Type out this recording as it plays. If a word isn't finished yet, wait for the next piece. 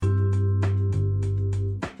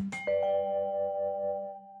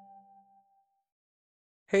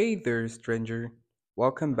Hey there, stranger.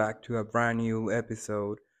 Welcome back to a brand new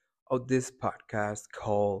episode of this podcast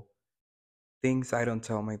called Things I Don't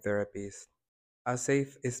Tell My Therapist, a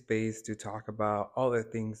safe space to talk about all the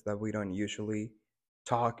things that we don't usually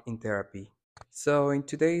talk in therapy. So, in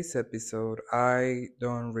today's episode, I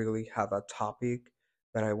don't really have a topic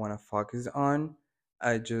that I want to focus on.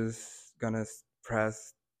 I just gonna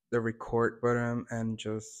press the record button and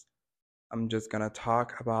I'm just gonna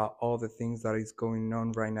talk about all the things that is going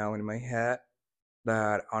on right now in my head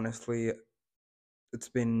that honestly it's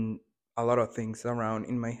been a lot of things around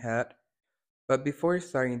in my head. But before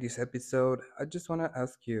starting this episode, I just want to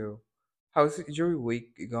ask you, how's your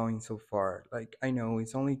week going so far? Like, I know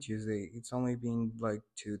it's only Tuesday, it's only been like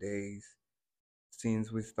 2 days since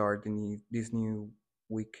we started this new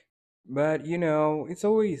week. But it's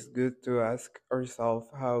always good to ask ourselves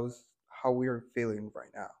how we are feeling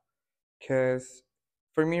right now. Cause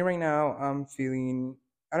for me right now, I'm feeling,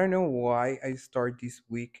 I don't know why I start this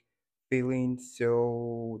week feeling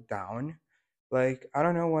so down. Like, I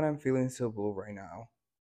don't know what I'm feeling so blue right now.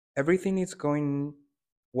 Everything is going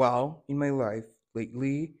well in my life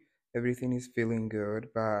lately. Everything is feeling good,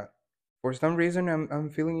 but for some reason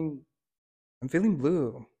I'm feeling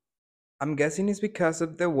blue. I'm guessing it's because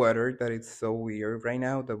of the weather that it's so weird right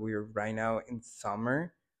now, that we're right now in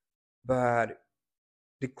summer. But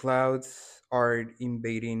the clouds are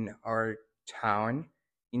invading our town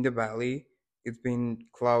in the valley. It's been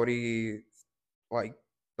cloudy like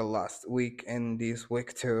the last week and this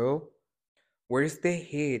week too. Where's the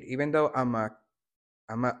heat? Even though I'm a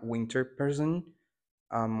winter person,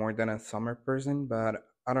 more than a summer person, but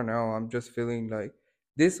I don't know. I'm just feeling like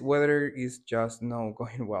this weather is just not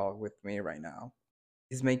going well with me right now.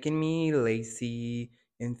 It's making me lazy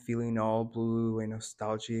and feeling all blue and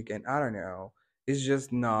nostalgic, and I don't know. It's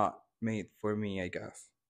just not made for me, I guess.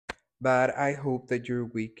 But I hope that your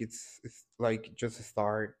week is like just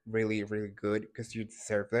start really, really good because you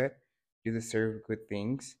deserve it. You deserve good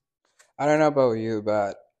things. I don't know about you,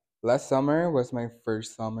 but last summer was my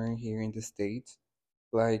first summer here in the States.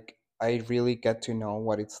 Like, I really get to know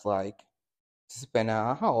what it's like to spend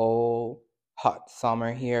a whole hot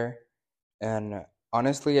summer here. And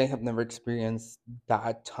honestly, I have never experienced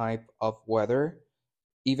that type of weather,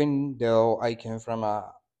 even though I came from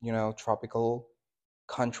a, tropical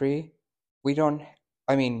country. We don't,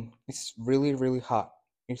 I mean, it's really, really hot.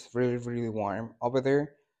 It's really, really warm over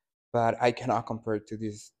there, but I cannot compare to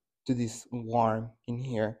this warm in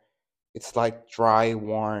here. It's like dry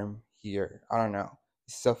warm here. I don't know.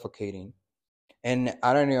 It's suffocating. And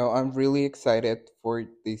I don't know, I'm really excited for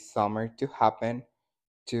this summer to happen,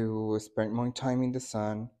 to spend more time in the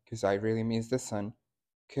sun because I really miss the sun.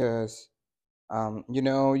 Because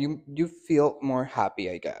you feel more happy,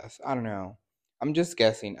 I guess. I don't know. I'm just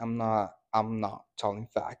guessing. I'm not telling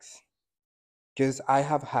facts because I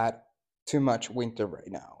have had too much winter right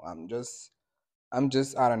now. I'm just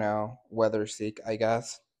I don't know, weather sick, I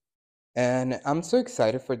guess. And I'm so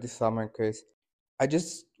excited for this summer because I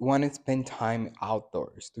just want to spend time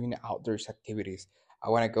outdoors, doing outdoors activities. I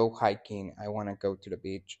want to go hiking. I want to go to the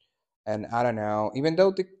beach, and I don't know. Even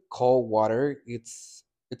though the cold water, it's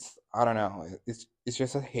I don't know. It's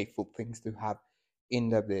just a hateful things to have in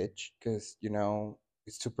the beach because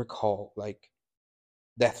it's super cold, like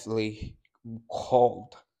deathly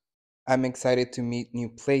cold. I'm excited to meet new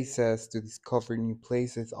places, to discover new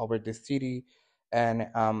places over the city, and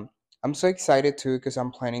I'm so excited too because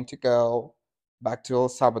I'm planning to go back to El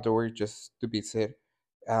Salvador just to visit,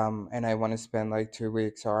 and I want to spend like 2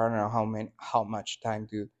 weeks, or I don't know how much time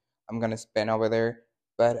do I'm gonna spend over there,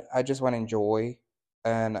 but I just want to enjoy,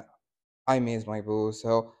 and I miss my boo,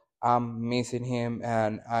 so I'm missing him,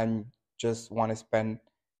 and I just want to spend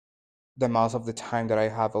the most of the time that I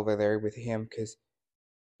have over there with him because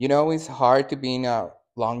it's hard to be in a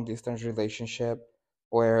long distance relationship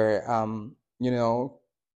where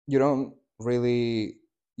you don't really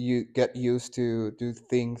you get used to do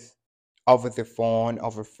things over the phone,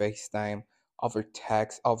 over FaceTime, over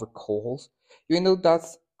text, over calls. Even though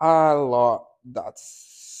that's a lot,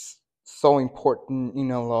 that's so important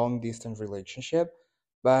in a long distance relationship.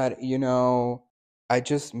 But I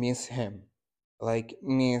just miss him. Like,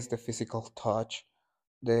 miss the physical touch,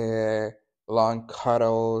 the long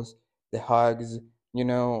cuddles, the hugs.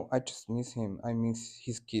 I just miss him. I miss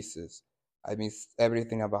his kisses. I miss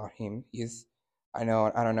everything about him. I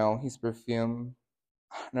don't know, his perfume.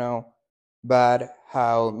 I don't know. But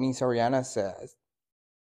how Miss Oriana says,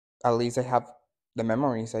 at least I have the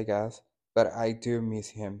memories, I guess. But I do miss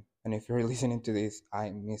him. And if you're listening to this,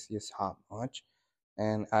 I miss you so much.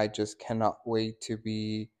 And I just cannot wait to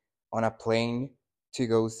be on a plane to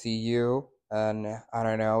go see you and I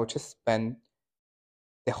don't know, just spend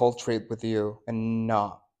the whole trip with you and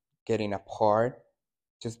not getting apart,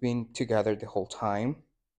 just being together the whole time.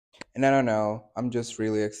 And I don't know, I'm just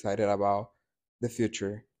really excited about the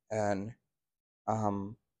future. And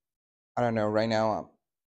um, I don't know, right now,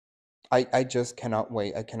 I just cannot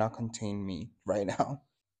wait. I cannot contain me right now.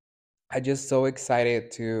 I just so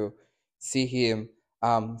excited to see him,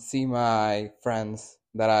 see my friends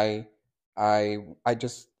that I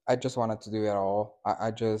just wanted to do it all.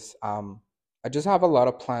 I just have a lot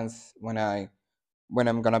of plans when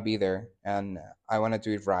I'm gonna be there, and I want to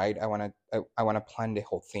do it right. I want to plan the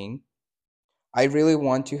whole thing. I really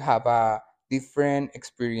want to have a different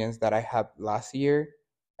experience that I had last year,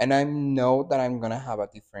 and I know that I'm gonna have a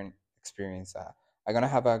different experience. I'm gonna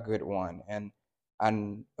have a good one and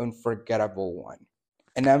an unforgettable one,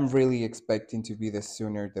 and I'm really expecting to be the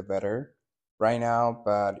sooner the better right now.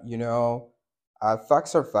 But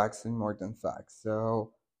facts are facts and more than facts.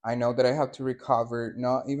 So I know that I have to recover,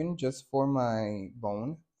 not even just for my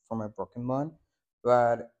bone, for my broken bone,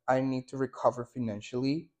 but I need to recover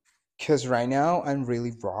financially because right now I'm really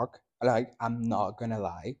broke. Like, I'm not gonna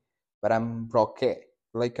lie, but I'm broke,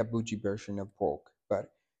 like a bougie version of broke.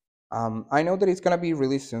 But I know that it's gonna be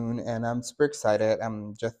really soon, and I'm super excited.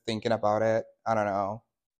 I'm just thinking about it. I don't know.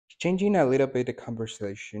 Changing a little bit the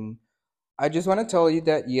conversation, I just want to tell you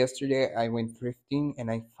that yesterday I went thrifting and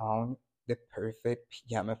I found the perfect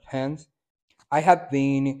pajama pants. I have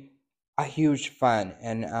been a huge fan,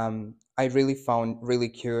 and I really found really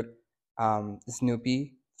cute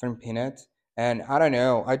Snoopy from Peanuts. And I don't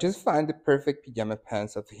know, I just found the perfect pajama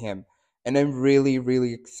pants of him, and I'm really,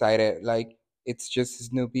 really excited. Like, it's just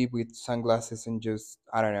Snoopy with sunglasses and just,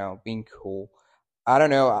 I don't know, being cool. I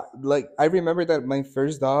don't know. Like, I remember that my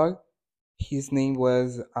first dog, his name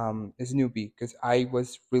was Snoopy, because I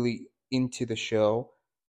was really into the show,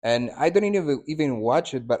 and I don't even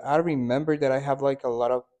watch it, but I remember that I have like a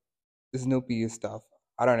lot of Snoopy stuff.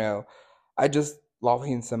 I don't know. I just love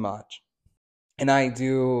him so much, and I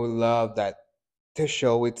do love that the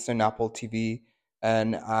show. It's on Apple TV,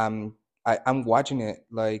 and I'm watching it.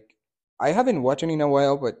 Like, I haven't watched it in a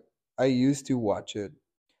while, but I used to watch it.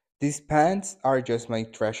 These pants are just my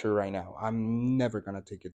treasure right now. I'm never gonna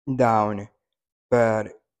take it down. But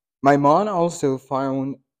my mom also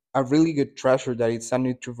found a really good treasure that it's a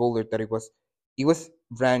Nutrivolor that it was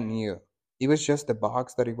brand new. It was just the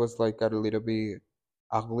box that it was like a little bit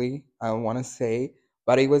ugly, I want to say,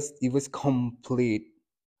 but it was complete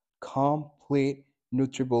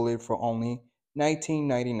NutriBullet for only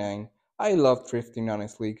 19.99. I love thrifting,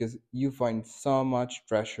 honestly, because you find so much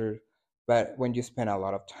treasure, but when you spend a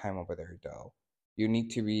lot of time over there, though, you need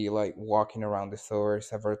to be like walking around the store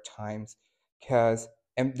several times because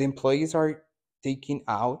the employees are taking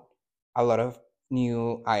out a lot of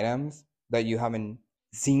new items that you haven't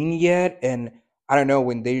seen yet. And I don't know,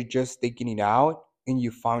 when they're just taking it out and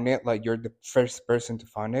you found it, like you're the first person to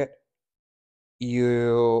find it,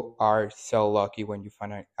 you are so lucky when you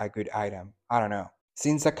find a good item. I don't know.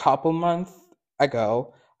 Since a couple months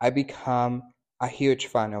ago, I become a huge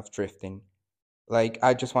fan of thrifting. Like,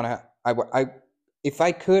 I just wanna, if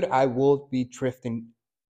I could, I would be thrifting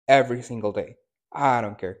every single day. I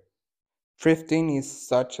don't care. Thrifting is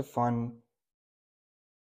such a fun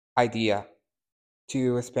idea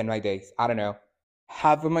to spend my days. I don't know.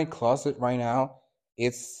 Half of my closet right now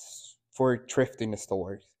is for thrifting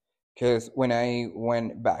stores. Because when I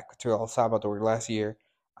went back to El Salvador last year,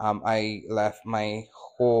 I left my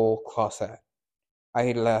whole closet.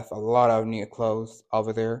 I left a lot of new clothes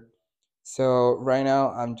over there. So right now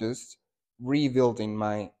I'm just rebuilding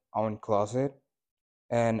my own closet,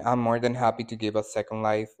 and I'm more than happy to give a second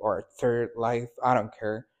life or a third life, I don't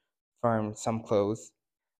care, from some clothes.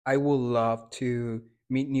 I would love to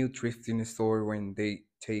meet new thrifting store when they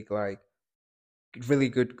take like really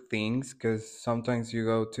good things, because sometimes you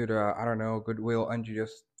go to the, I don't know, Goodwill, and you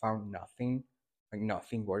just found nothing, like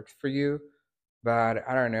nothing works for you. But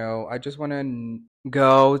I don't know, I just want to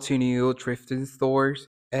go to new thrifting stores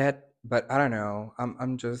but I don't know,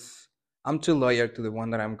 I'm too loyal to the one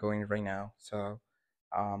that I'm going right now. So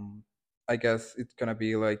um I guess it's gonna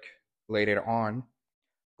be like later on.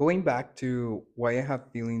 Going back to why I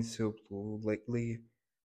have feeling so blue lately,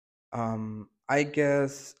 I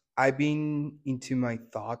guess I've been into my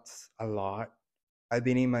thoughts a lot. I've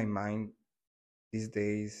been in my mind these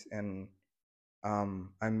days, and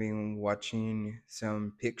I've been watching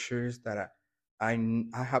some pictures that I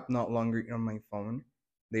have not longer on my phone.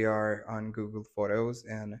 They are on Google Photos,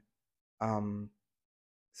 and um,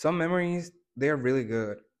 some memories, they are really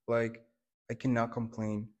good. Like, I cannot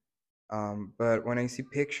complain. But when I see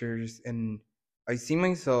pictures and I see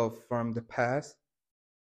myself from the past,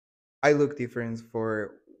 I look different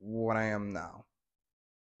for what I am now.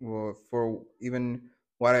 Well, for even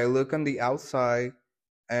what I look on the outside,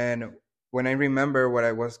 and when I remember what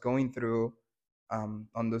I was going through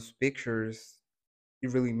on those pictures,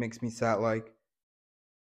 it really makes me sad. Like,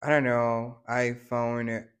 I don't know, I found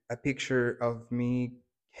a picture of me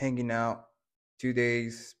hanging out 2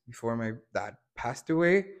 days before my dad passed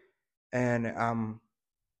away, and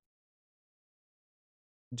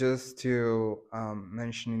just to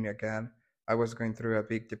mention it again, I was going through a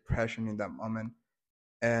big depression in that moment,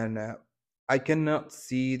 and I cannot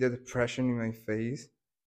see the depression in my face,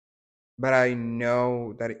 but I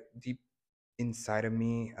know that deep inside of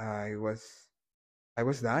me, I was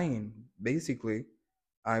dying. Basically,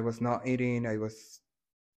 I was not eating. I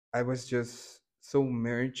was just so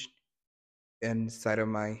merged inside of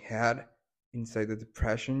my head, inside the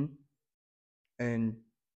depression. And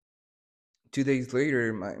 2 days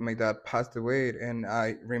later, my dad passed away, and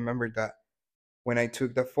I remembered that when I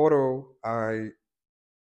took the photo, I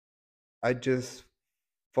just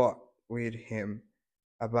fought with him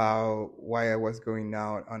about why I was going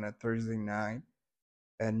out on a Thursday night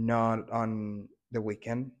and not on the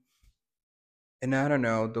weekend. And I don't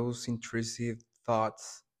know, those intrusive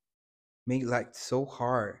thoughts make life so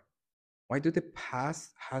hard. Why do the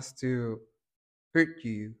past has to hurt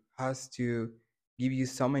you, has to give you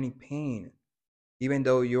so many pain, even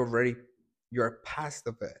though you're past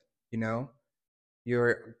of it, you know?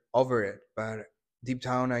 You're over it. But deep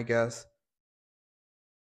down, I guess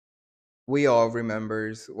we all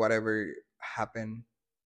remembers whatever happened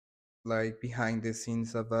like behind the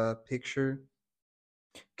scenes of a picture,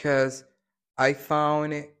 because I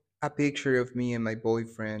found a picture of me and my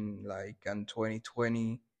boyfriend like in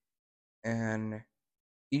 2020, and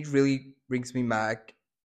it really brings me back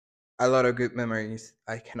a lot of good memories.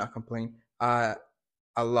 I cannot complain. A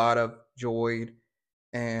lot of joy,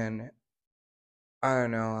 and I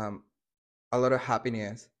don't know, a lot of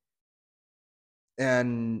happiness.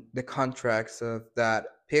 And the contracts of that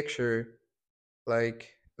picture,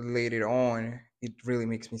 like later on, it really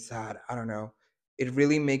makes me sad. I don't know. It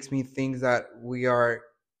really makes me think that we are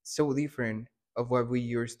so different of what we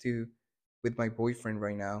used to with my boyfriend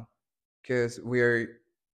right now, because we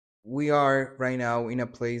are right now in a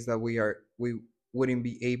place that we wouldn't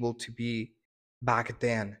be able to be back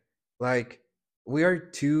then. Like, we are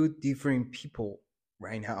two different people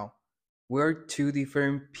right now. We are two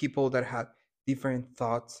different people that have different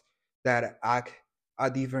thoughts, that act a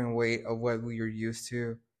different way of what we are used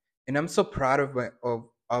to. And I'm so proud of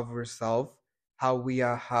ourselves, how we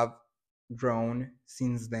have grown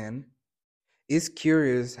since then. It's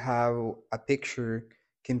curious how a picture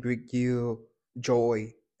can bring you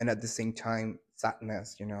joy and at the same time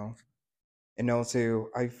sadness, you know? And also,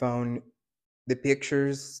 I found the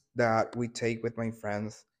pictures that we take with my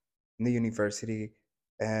friends in the university,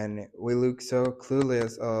 and we look so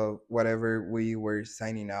clueless of whatever we were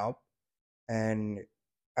signing up. And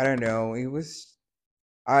I don't know,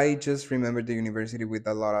 I just remember the university with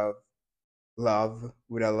a lot of love,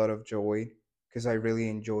 with a lot of joy, because I really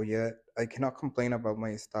enjoy it. I cannot complain about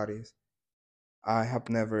my studies.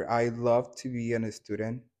 I love to be a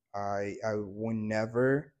student. I will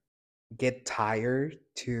never get tired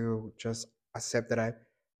to just accept that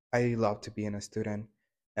I love to be a student.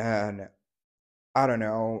 And I don't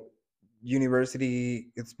know,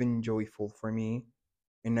 university, it's been joyful for me,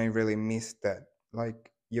 and I really miss that.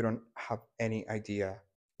 Like, you don't have any idea.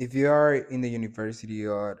 If you are in the university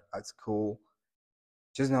or at school,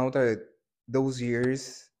 just know that those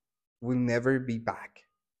years will never be back.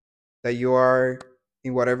 That you are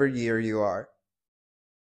in whatever year you are,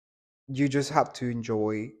 you just have to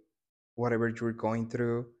enjoy whatever you're going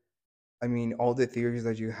through. I mean, all the theories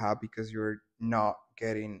that you have because you're not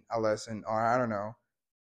getting a lesson, or I don't know,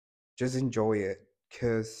 just enjoy it,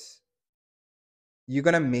 because you're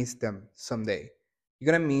gonna miss them someday.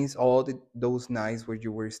 You're gonna miss all those nights where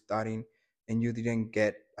you were studying and you didn't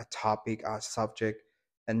get a topic, a subject,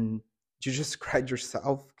 and you just cried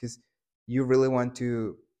yourself because you really want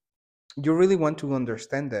to, you really want to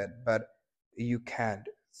understand that, but you can't.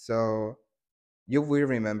 So you will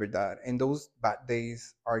remember that, and those bad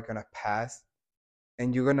days are gonna pass,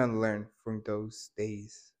 and you're gonna learn from those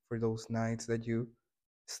days, for those nights that you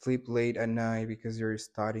sleep late at night because you're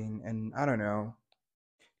studying. And I don't know,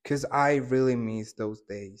 because I really miss those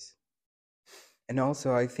days. And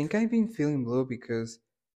also, I think I've been feeling blue because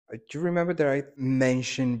do you remember that I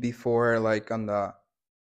mentioned before, like on the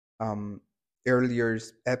um earlier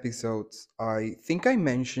episodes, I think I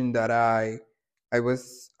mentioned that I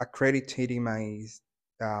was accrediting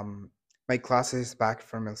um my classes back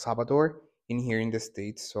from El Salvador in here in the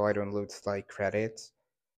States, so I don't lose like credits,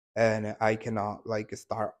 and I cannot like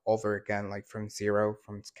start over again like from zero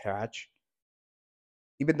from scratch.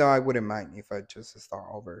 Even though I wouldn't mind if I just start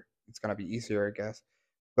over, it's gonna be easier, I guess.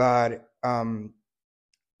 But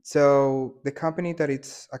so the company that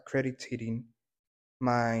it's accrediting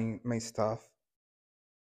my stuff,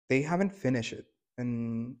 they haven't finished it,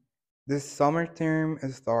 and this summer term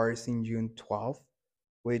starts in June 12th,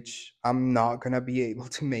 which I'm not gonna be able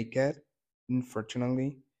to make it,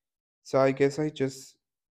 unfortunately. So I guess I just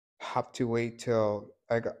have to wait till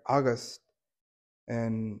like August,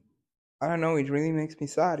 and I don't know. It really makes me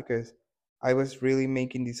sad because I was really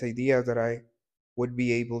making this idea that I would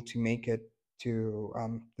be able to make it to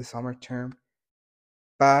the summer term,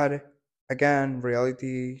 but again,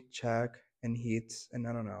 reality check and hits, and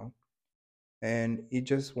I don't know, and it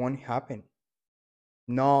just won't happen,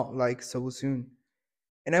 not like so soon.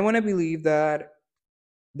 And I want to believe that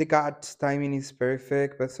the God's timing is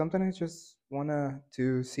perfect, but sometimes I just wanna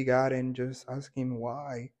to see God and just ask Him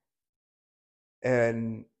why.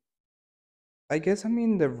 And I guess I'm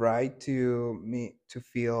in the right to me to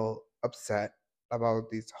feel upset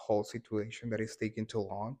about this whole situation that is taking too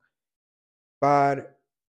long. But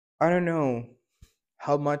I don't know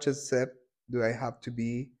how much upset do I have to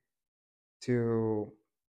be to,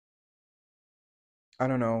 I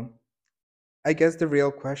don't know. I guess the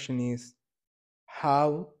real question is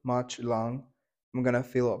how much long I'm gonna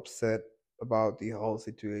feel upset about the whole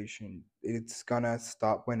situation. It's gonna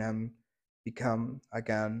stop when I'm become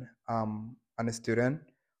again an student,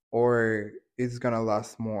 or it's gonna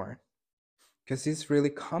last more, because it's really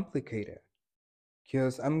complicated.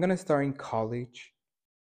 Because I'm gonna start in college,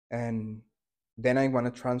 and then I want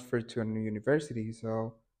to transfer to a new university.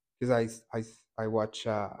 So because I watch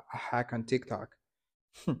a hack on TikTok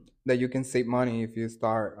that you can save money if you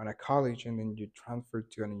start on a college and then you transfer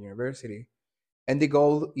to a university, and the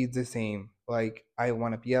goal is the same. Like, I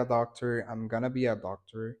want to be a doctor, I'm gonna be a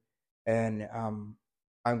doctor, and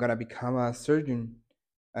I'm gonna become a surgeon,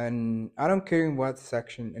 and I don't care in what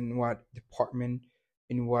section, in what department,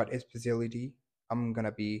 in what specialty I'm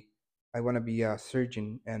gonna be. I want to be a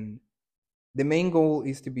surgeon, and the main goal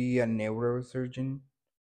is to be a neurosurgeon.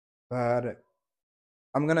 But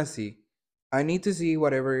I'm gonna see. I need to see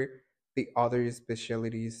whatever the other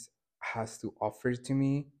specialties has to offer to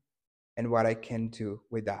me and what I can do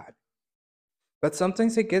with that. But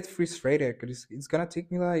sometimes I get frustrated because it's gonna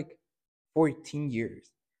take me like 14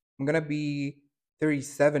 years. I'm gonna be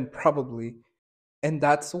 37 probably, and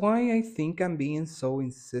that's why I think I'm being so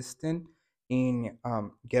insistent in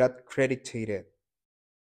get accredited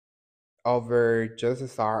over just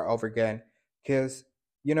start over again, because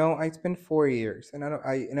I spent 4 years, and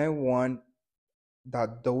I want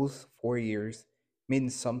that those 4 years mean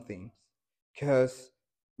something, because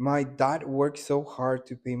my dad worked so hard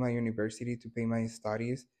to pay my university, to pay my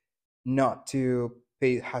studies, not to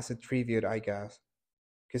pay as a tribute, I guess,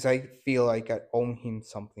 because I feel like I owe him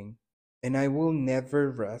something. And I will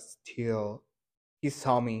never rest till he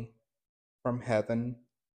saw me from heaven,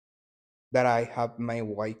 that I have my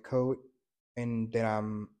white coat, and that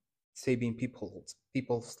I'm saving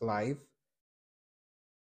people's life.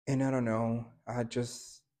 And I don't know, I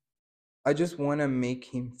just want to make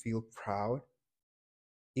him feel proud,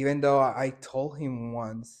 even though I told him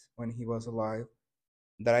once when he was alive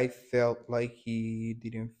that I felt like he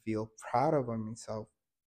didn't feel proud of himself.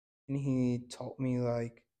 And he told me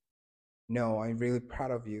like, "No, I'm really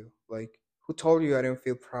proud of you. Like, who told you I didn't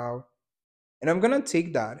feel proud?" And I'm gonna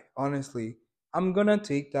take that, honestly. I'm gonna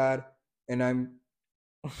take that, and I'm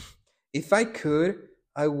if I could,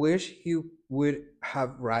 I wish he would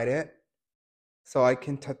have write it so I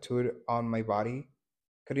can tattoo it on my body,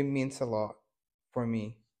 because it means a lot for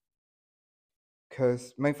me.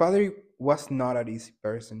 Because my father was not an easy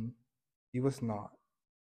person. He was not.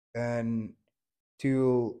 And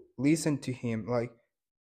to listen to him, like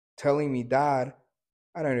telling me that,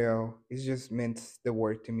 I don't know, it just meant the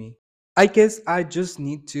word to me. I guess I just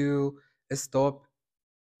need to stop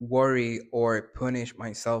worry or punish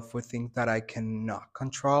myself with things that I cannot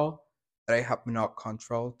control, that I have not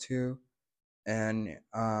control to, and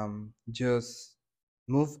just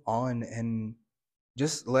move on and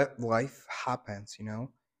just let life happens.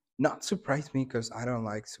 Not surprise me, because I don't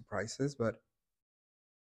like surprises, but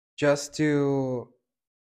just to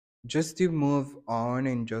just to move on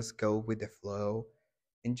and just go with the flow,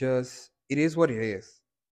 and just it is what it is.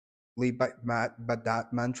 Live by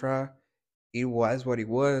that mantra. It was what it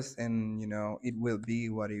was, and it will be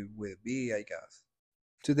what it will be, I guess.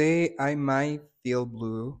 Today I might feel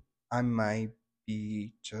blue. I might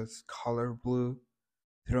be just color blue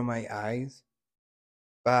through my eyes,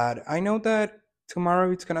 But I know that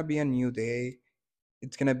tomorrow it's gonna be a new day.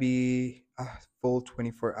 It's gonna be a full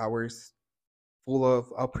 24 hours full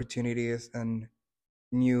of opportunities and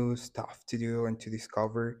new stuff to do and to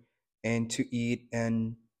discover and to eat.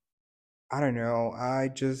 And I don't know, I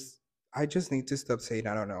just need to stop saying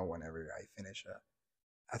I don't know whenever I finish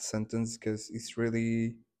a sentence, because it's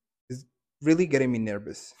really getting me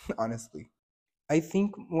nervous, honestly. I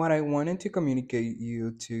think what I wanted to communicate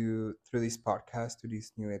you to through this podcast, to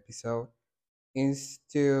this new episode, is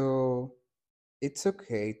to it's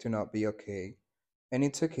okay to not be okay. And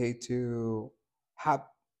it's okay to have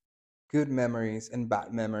good memories and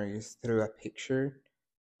bad memories through a picture,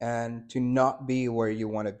 and to not be where you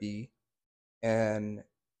want to be, and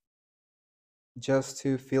just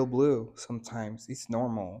to feel blue sometimes. It's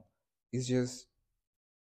normal. It's just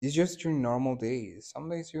it's just your normal days. Some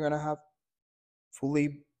days you're gonna have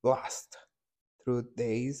fully blast through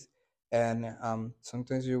days, and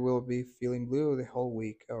sometimes you will be feeling blue the whole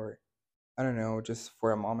week, or I don't know, just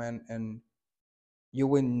for a moment, and you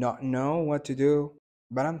will not know what to do.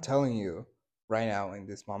 But I'm telling you right now in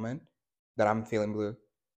this moment that I'm feeling blue,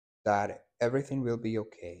 that everything will be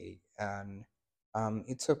okay. And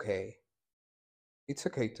it's okay. It's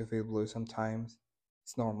okay to feel blue sometimes.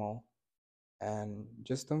 It's normal. And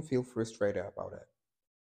just don't feel frustrated about it.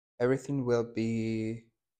 Everything will be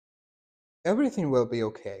everything will be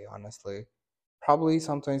okay, honestly. Probably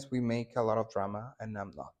sometimes we make a lot of drama, and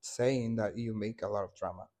I'm not saying that you make a lot of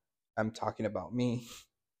drama. I'm talking about me.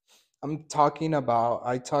 I'm talking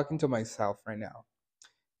to myself right now.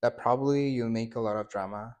 That probably you make a lot of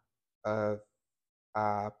drama of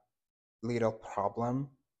a little problem,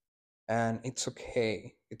 and it's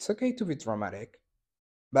okay. It's okay to be dramatic,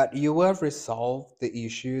 but you will resolve the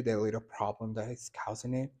issue, the little problem that is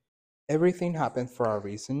causing it. Everything happens for a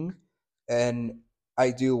reason, and I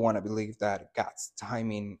do want to believe that God's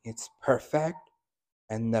timing is perfect,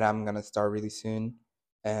 and that I'm gonna start really soon,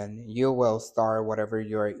 and you will start whatever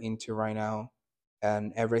you're into right now,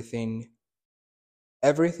 and everything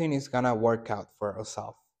is gonna work out for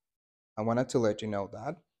yourself. I wanted to let you know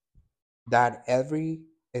that every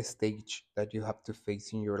stage that you have to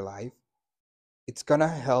face in your life, it's gonna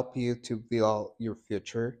help you to build your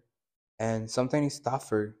future, and something is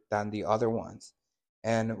tougher than the other ones.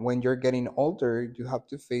 And when you're getting older, you have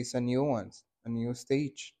to face a new ones, a new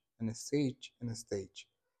stage, and a stage, and a stage.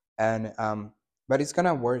 And but it's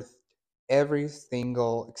gonna worth every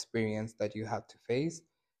single experience that you have to face.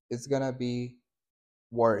 It's gonna be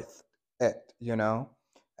worth it.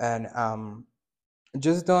 And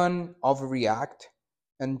just don't overreact,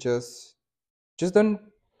 and just don't.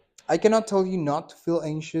 I cannot tell you not to feel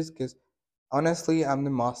anxious, because honestly, I'm the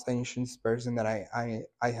most anxious person that I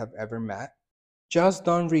have ever met. Just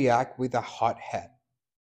don't react with a hot head.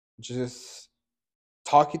 Just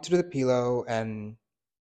talk it to the pillow, and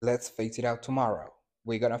let's face it out tomorrow.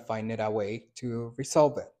 We're gonna find it a way to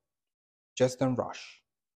resolve it. Just don't rush,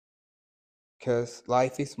 because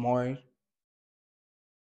life,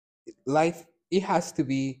 it has to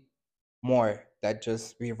be more than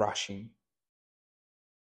just be rushing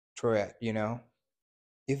through it.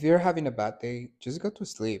 If you're having a bad day, just go to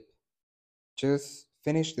sleep. Just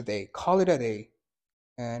finish the day, call it a day,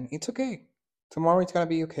 and it's okay. Tomorrow it's gonna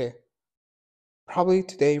be okay. Probably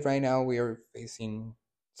today, right now, we are facing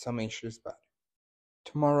some issues, but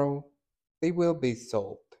tomorrow they will be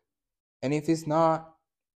solved. And if it's not,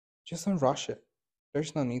 just don't rush it.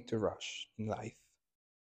 There's no need to rush in life.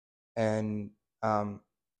 And um,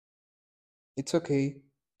 it's okay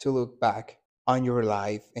to look back on your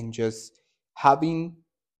life and just having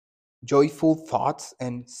joyful thoughts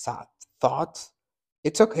and sad thoughts.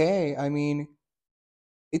 It's okay. I mean,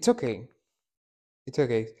 it's okay. It's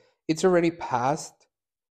okay. It's already past,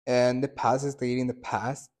 and the past is staying in the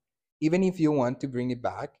past. Even if you want to bring it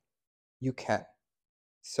back, you can.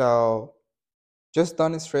 So just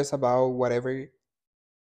don't stress about whatever.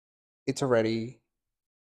 It's already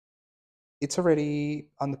it's already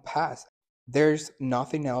on the past. There's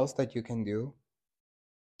nothing else that you can do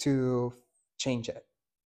to change it,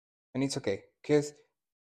 and it's okay, because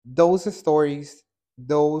those stories,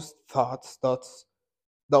 those thoughts,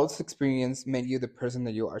 those experience made you the person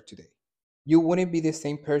that you are today. You wouldn't be the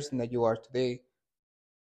same person that you are today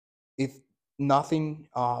if nothing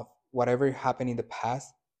of whatever happened in the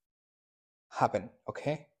past happened.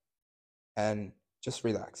 Okay, and just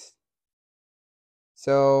relax.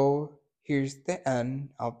 So here's the end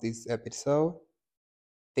of this episode.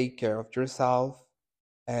 Take care of yourself,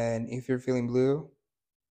 and if you're feeling blue,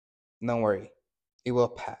 don't worry, it will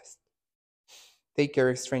pass. Take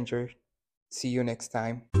care, stranger. See you next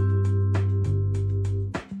time.